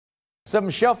Some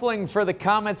shuffling for the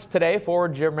Komets today.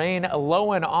 Forward Jermaine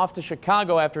Lowen off to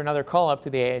Chicago after another call-up to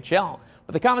the AHL.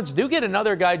 But the Komets do get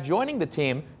another guy joining the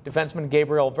team, defenseman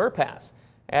Gabriel Verpass,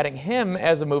 adding him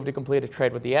as a move to complete a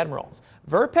trade with the Admirals.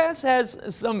 Verpass has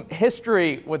some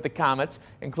history with the Komets,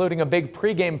 including a big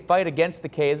pregame fight against the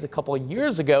Caves a couple of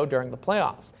years ago during the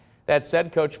playoffs. That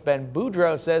said, Coach Ben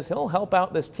Boudreau says he'll help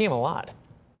out this team a lot.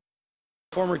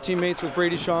 Former teammates with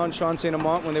Brady Sean St.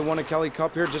 Amant when they won a Kelly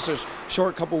Cup here just a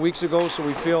short couple weeks ago, so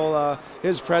we feel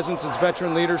his presence, his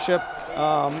veteran leadership,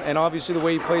 and obviously the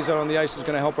way he plays out on the ice is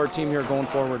going to help our team here going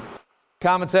forward.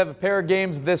 Komets have a pair of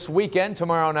games this weekend,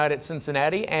 tomorrow night at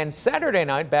Cincinnati and Saturday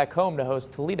night back home to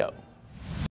host Toledo.